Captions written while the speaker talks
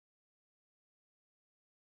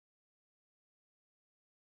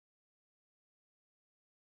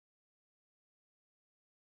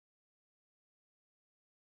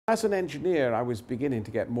As an engineer, I was beginning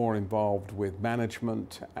to get more involved with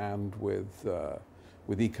management and with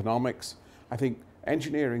economics. I think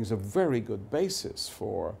engineering is a very good basis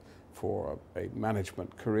for a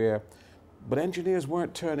management career, but engineers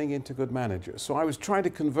weren't turning into good managers. So I was trying to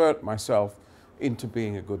convert myself into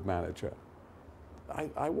being a good manager.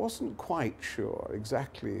 I wasn't quite sure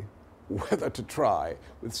exactly whether to try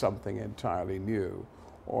with something entirely new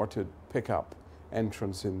or to pick up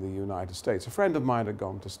entrance in the United States. A friend of mine had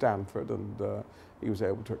gone to Stanford and he was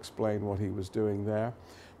able to explain what he was doing there.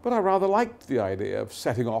 But I rather liked the idea of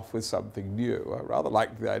setting off with something new. I rather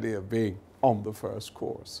liked the idea of being on the first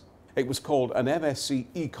course. It was called an MSc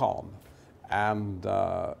Econ, and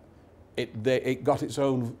it got its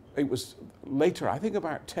own, it was later, I think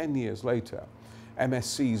about 10 years later,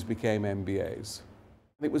 MScs became MBAs.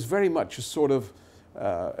 It was very much a sort of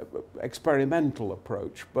experimental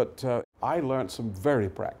approach, but I learned some very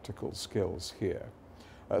practical skills here.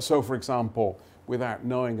 So for example, without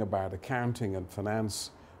knowing about accounting and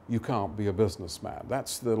finance, you can't be a businessman.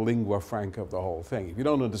 That's the lingua franca of the whole thing. If you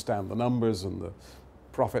don't understand the numbers and the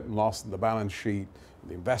profit and loss and the balance sheet,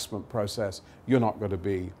 the investment process, you're not going to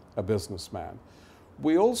be a businessman.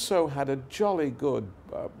 We also had a jolly good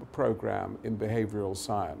program in behavioral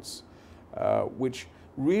science, which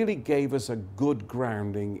really gave us a good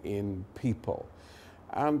grounding in people.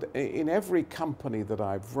 And in every company that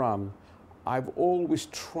I've run, I've always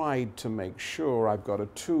tried to make sure I've got a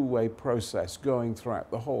two-way process going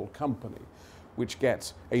throughout the whole company, which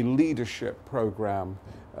gets a leadership program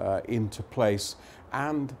into place,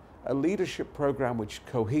 and a leadership program which is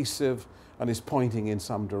cohesive and is pointing in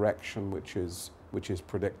some direction which is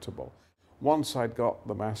predictable. Once I'd got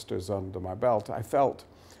the master's under my belt, I felt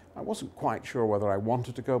I wasn't quite sure whether I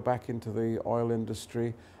wanted to go back into the oil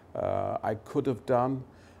industry. I could have done,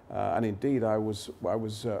 and indeed I was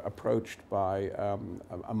approached by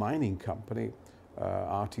a mining company,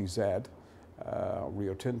 RTZ,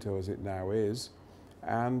 Rio Tinto as it now is,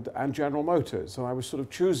 and General Motors. And I was sort of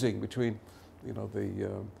choosing between, you know,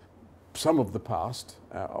 some of the past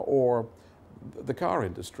or the car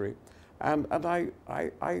industry, and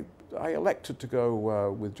I elected to go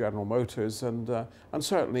with General Motors, and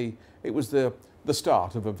certainly it was the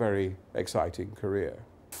start of a very exciting career.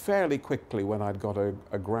 Fairly quickly, when I'd got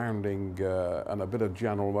a grounding and a bit of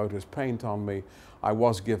General Motors paint on me, I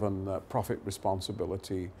was given profit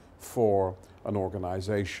responsibility for an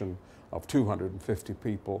organization of 250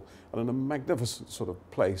 people, and in a magnificent sort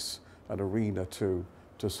of place, an arena to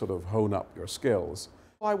sort of hone up your skills.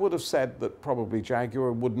 I would have said that probably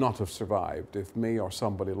Jaguar would not have survived if me or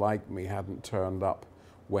somebody like me hadn't turned up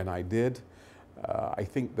when I did. I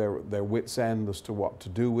think their wits' end as to what to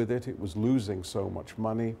do with it. It was losing so much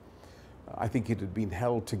money. I think it had been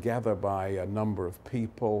held together by a number of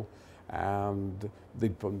people, and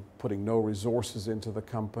they'd been putting no resources into the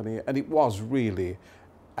company, and it was really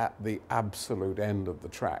at the absolute end of the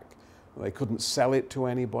track. They couldn't sell it to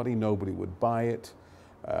anybody, nobody would buy it.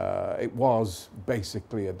 It was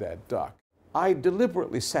basically a dead duck. I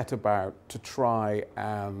deliberately set about to try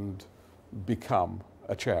and become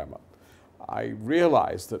a chairman. I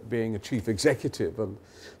realized that being a chief executive, and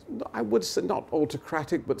I would say not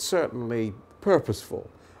autocratic, but certainly purposeful,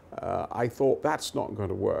 I thought that's not going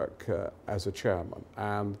to work as a chairman.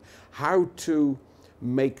 And how to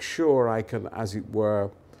make sure I can, as it were,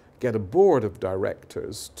 get a board of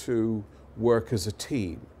directors to work as a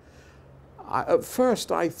team. At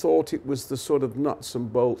first I thought it was the sort of nuts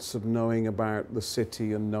and bolts of knowing about the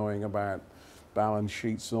city and knowing about balance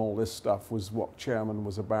sheets and all this stuff was what chairman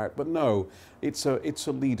was about, but no, it's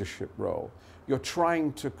a leadership role. You're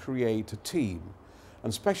trying to create a team,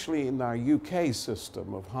 and especially in our UK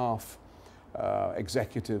system of half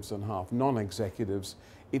executives and half non-executives,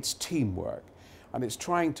 it's teamwork, and it's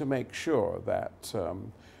trying to make sure that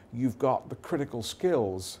you've got the critical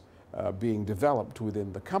skills being developed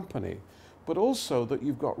within the company, but also that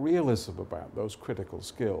you've got realism about those critical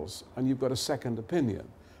skills, and you've got a second opinion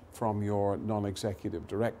from your non-executive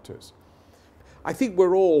directors. I think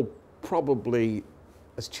we're all probably,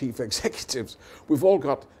 as chief executives, we've all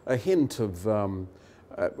got a hint of,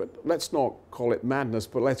 let's not call it madness,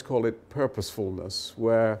 but let's call it purposefulness,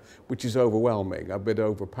 which is overwhelming, a bit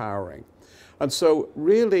overpowering. And so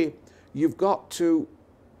really, you've got to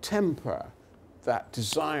temper that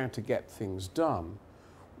desire to get things done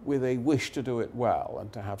with a wish to do it well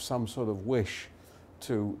and to have some sort of wish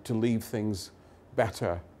to leave things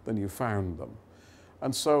better than you found them.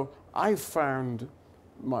 And so I've found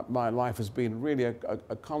my life has been really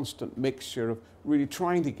a constant mixture of really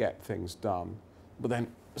trying to get things done, but then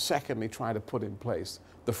secondly trying to put in place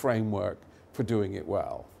the framework for doing it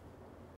well.